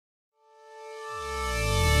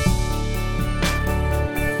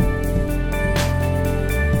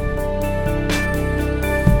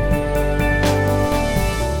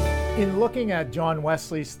looking at John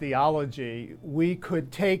Wesley's theology, we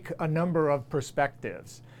could take a number of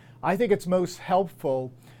perspectives. I think it's most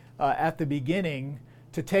helpful at the beginning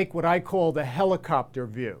to take what I call the helicopter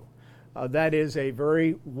view. That is a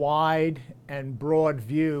very wide and broad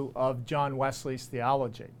view of John Wesley's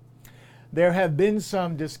theology. There have been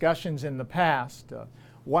some discussions in the past.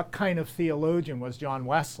 What kind of theologian was John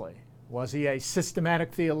Wesley? Was he a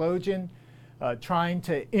systematic theologian trying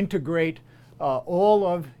to integrate all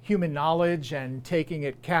of human knowledge and taking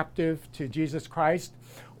it captive to Jesus Christ?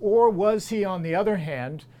 Or was he, on the other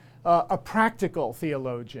hand, a practical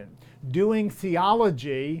theologian, doing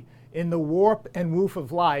theology in the warp and woof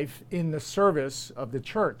of life in the service of the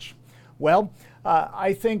church? Well,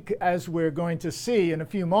 I think, as we're going to see in a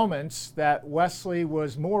few moments, that Wesley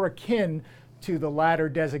was more akin to the latter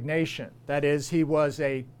designation. That is, he was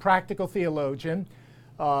a practical theologian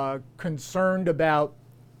concerned about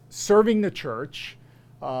serving the church,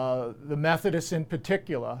 the Methodists in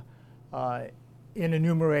particular, in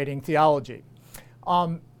enumerating theology.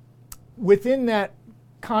 Within that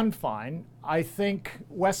confine, I think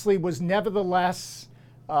Wesley was nevertheless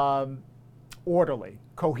orderly,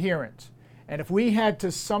 coherent. And if we had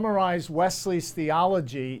to summarize Wesley's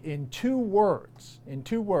theology in two words,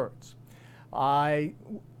 I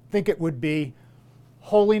think it would be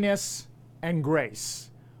holiness and grace.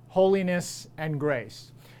 Holiness and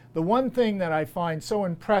grace. The one thing that I find so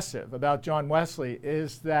impressive about John Wesley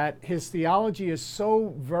is that his theology is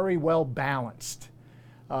so very well balanced.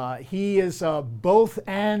 He is a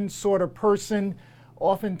both-and sort of person,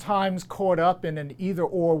 oftentimes caught up in an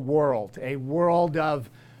either-or world, a world of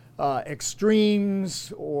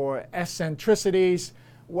extremes or eccentricities.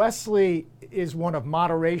 Wesley is one of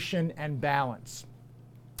moderation and balance.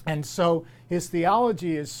 And so his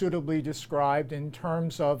theology is suitably described in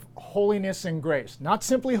terms of holiness and grace. Not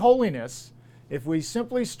simply holiness. If we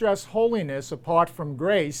simply stress holiness apart from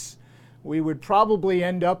grace, we would probably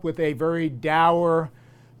end up with a very dour,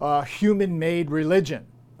 human-made religion,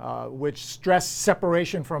 which stressed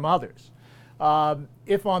separation from others.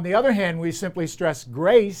 If, on the other hand, we simply stress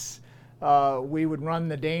grace, we would run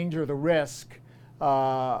the danger, the risk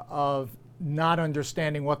of not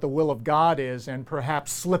understanding what the will of God is and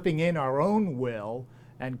perhaps slipping in our own will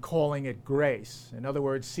and calling it grace. In other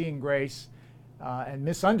words, seeing grace and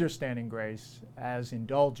misunderstanding grace as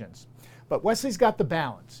indulgence. But Wesley's got the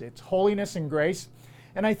balance. It's holiness and grace.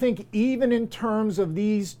 And I think even in terms of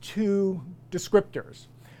these two descriptors,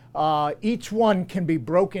 each one can be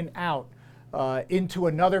broken out into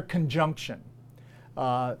another conjunction.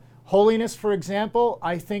 Holiness, for example,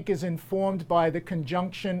 I think is informed by the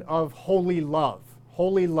conjunction of holy love.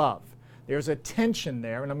 Holy love. There's a tension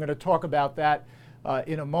there, and I'm going to talk about that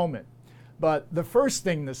in a moment. But the first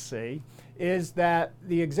thing to see is that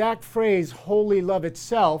the exact phrase holy love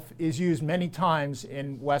itself is used many times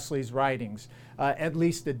in Wesley's writings, at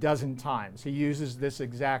least a dozen times. He uses this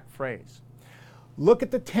exact phrase. Look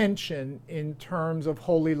at the tension in terms of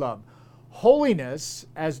holy love. Holiness,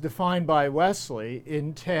 as defined by Wesley,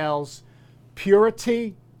 entails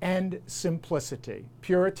purity and simplicity.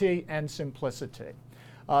 Purity and simplicity.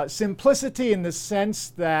 Simplicity in the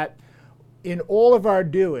sense that in all of our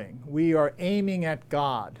doing, we are aiming at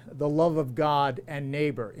God, the love of God and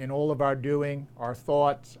neighbor in all of our doing, our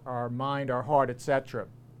thoughts, our mind, our heart, etc.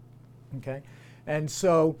 Okay? And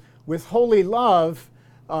so with holy love,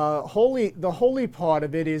 the holy part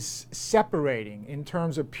of it is separating in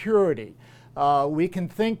terms of purity. We can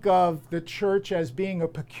think of the church as being a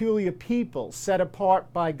peculiar people set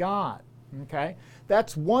apart by God. Okay?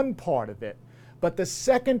 That's one part of it. But the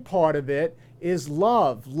second part of it is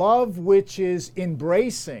love. Love which is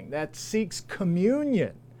embracing, that seeks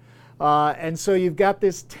communion. And so you've got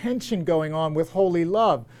this tension going on with holy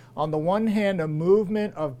love. On the one hand, a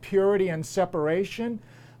movement of purity and separation,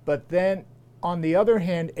 but then on the other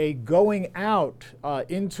hand, a going out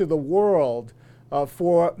into the world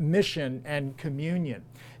for mission and communion.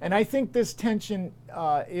 And I think this tension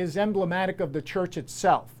is emblematic of the church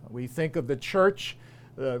itself. We think of the church,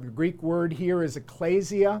 the Greek word here is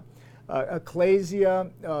ecclesia.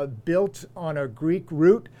 Ecclesia, built on a Greek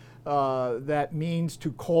root that means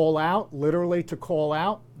to call out, literally to call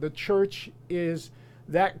out. The church is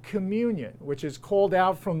that communion which is called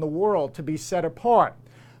out from the world to be set apart,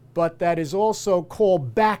 but that is also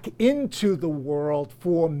called back into the world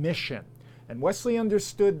for mission. And Wesley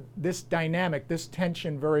understood this dynamic, this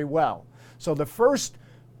tension very well. So the first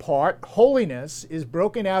part, holiness, is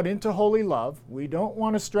broken out into holy love. We don't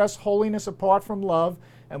want to stress holiness apart from love,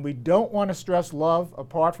 and we don't want to stress love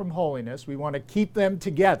apart from holiness. We want to keep them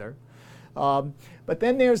together. But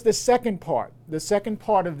then there's the second part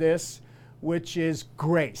of this, which is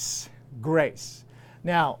grace. grace.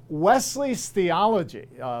 Now, Wesley's theology,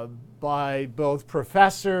 by both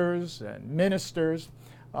professors and ministers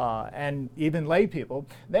and even lay people,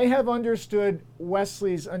 they have understood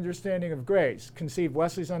Wesley's understanding of grace, conceived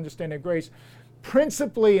Wesley's understanding of grace,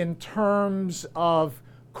 principally in terms of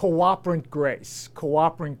cooperant grace,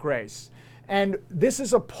 And this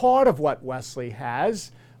is a part of what Wesley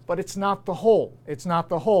has, but it's not the whole. It's not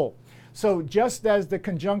the whole. So just as the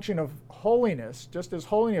conjunction of holiness, just as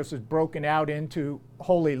holiness is broken out into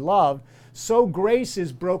holy love, so grace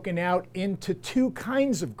is broken out into two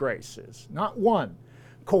kinds of graces, not one.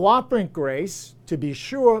 Cooperant grace, to be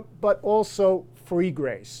sure, but also free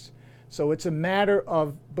grace. So it's a matter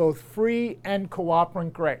of both free and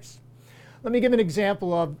cooperant grace. Let me give an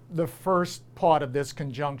example of the first part of this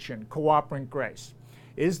conjunction, cooperant grace.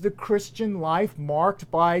 Is the Christian life marked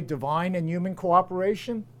by divine and human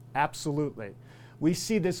cooperation? Absolutely. We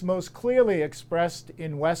see this most clearly expressed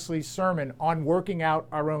in Wesley's sermon on working out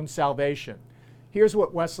our own salvation. Here's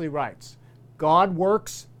what Wesley writes: God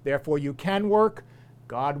works, therefore you can work.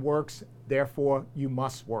 God works, therefore you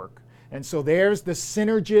must work. And so there's the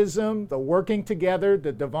synergism, the working together,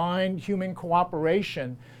 the divine human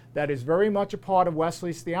cooperation that is very much a part of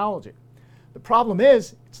Wesley's theology. The problem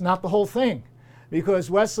is, it's not the whole thing,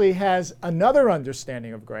 because Wesley has another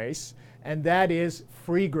understanding of grace, and that is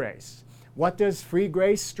free grace. What does free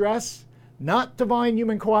grace stress? Not divine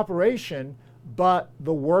human cooperation, but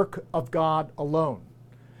the work of God alone.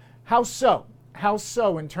 How so? How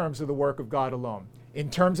so in terms of the work of God alone? In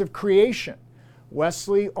terms of creation,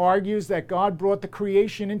 Wesley argues that God brought the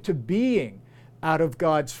creation into being out of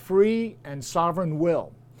God's free and sovereign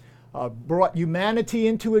will, brought humanity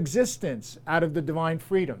into existence out of the divine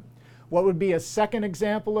freedom. What would be a second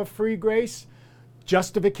example of free grace?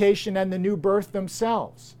 Justification and the new birth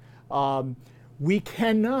themselves. We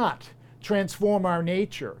cannot transform our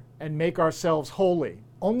nature and make ourselves holy.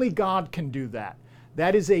 Only God can do that.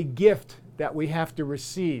 That is a gift that we have to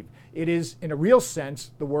receive. It is, in a real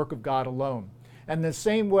sense, the work of God alone. And the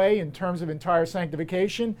same way, in terms of entire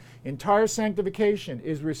sanctification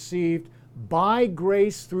is received by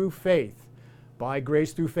grace through faith. By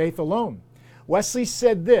grace through faith alone. Wesley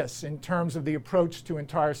said this in terms of the approach to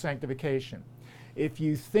entire sanctification: if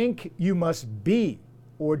you think you must be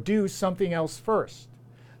or do something else first,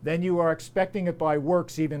 then you are expecting it by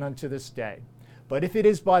works even unto this day. But if it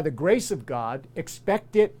is by the grace of God,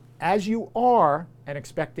 expect it as you are and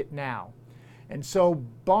expect it now. And so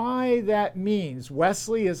by that means,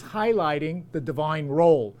 Wesley is highlighting the divine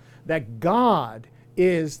role, that God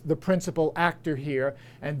is the principal actor here,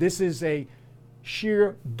 and this is a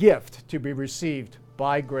sheer gift to be received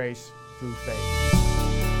by grace through faith.